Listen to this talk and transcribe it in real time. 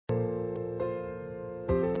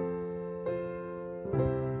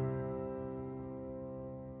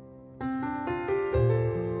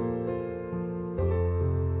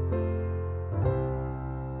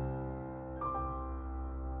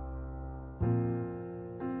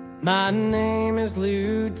My name is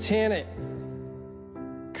Lieutenant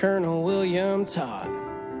Colonel William Todd,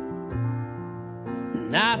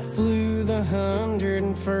 and I flew the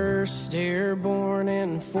 101st Airborne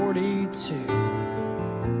in '42.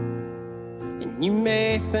 And you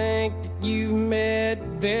may think that you've met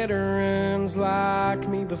veterans like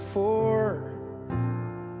me before.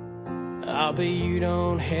 I'll bet you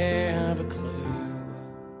don't have a clue.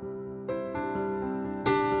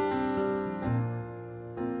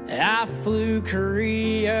 I flew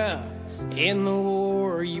Korea in the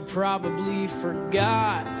war you probably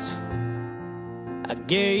forgot. I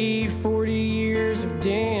gave 40 years of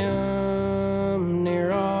damn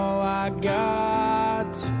near all I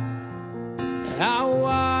got. I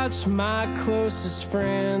watched my closest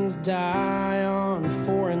friends die on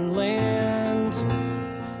foreign land.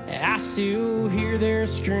 I still hear their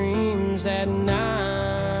screams at night.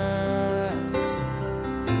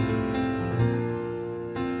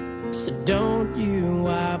 So don't you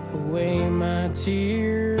wipe away my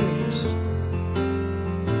tears.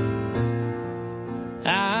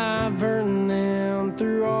 I've earned them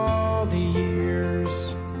through all the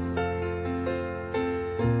years.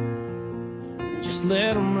 Just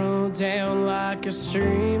let them roll down like a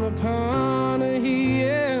stream upon a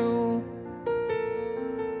hill.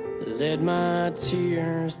 Let my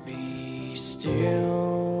tears be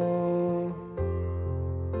still.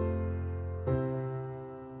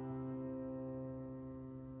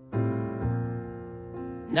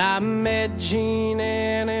 I met Jean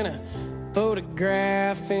Ann in a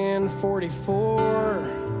photograph in '44.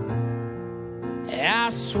 I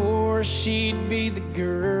swore she'd be the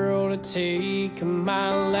girl to take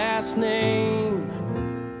my last name.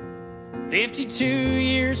 52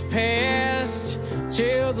 years passed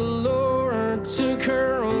till the Lord took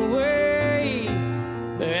her away,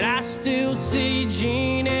 but I still see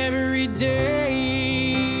Jean every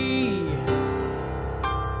day.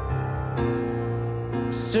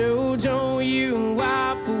 So don't you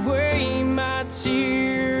wipe away my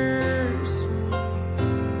tears.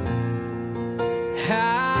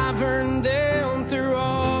 I've earned them through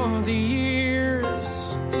all the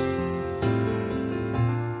years.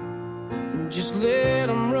 Just let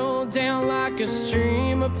them roll down like a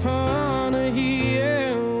stream upon a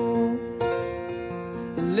hill.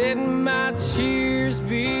 Let my tears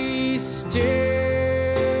be still.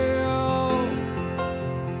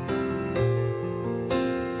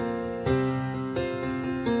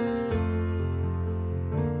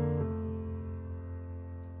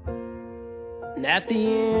 And at the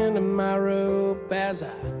end of my rope, as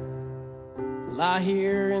I lie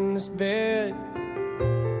here in this bed,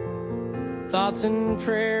 thoughts and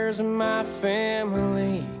prayers of my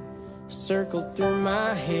family circled through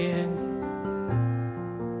my head.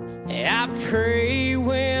 I pray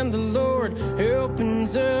when the Lord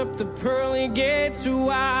opens up the pearly gates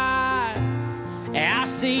wide, I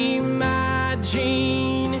see my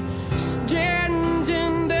Jean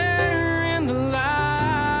standing there in the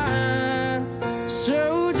light.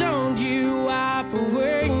 So don't you wipe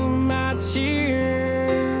away my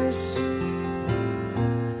tears.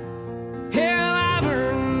 Hell, I've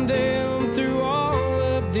earned them through all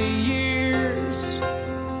of the years.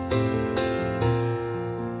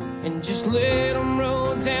 And just let them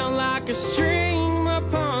roll down like a stream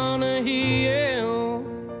upon a hill.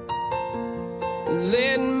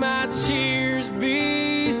 Let my tears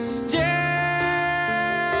be still.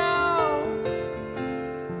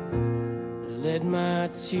 Let my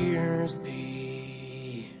tears be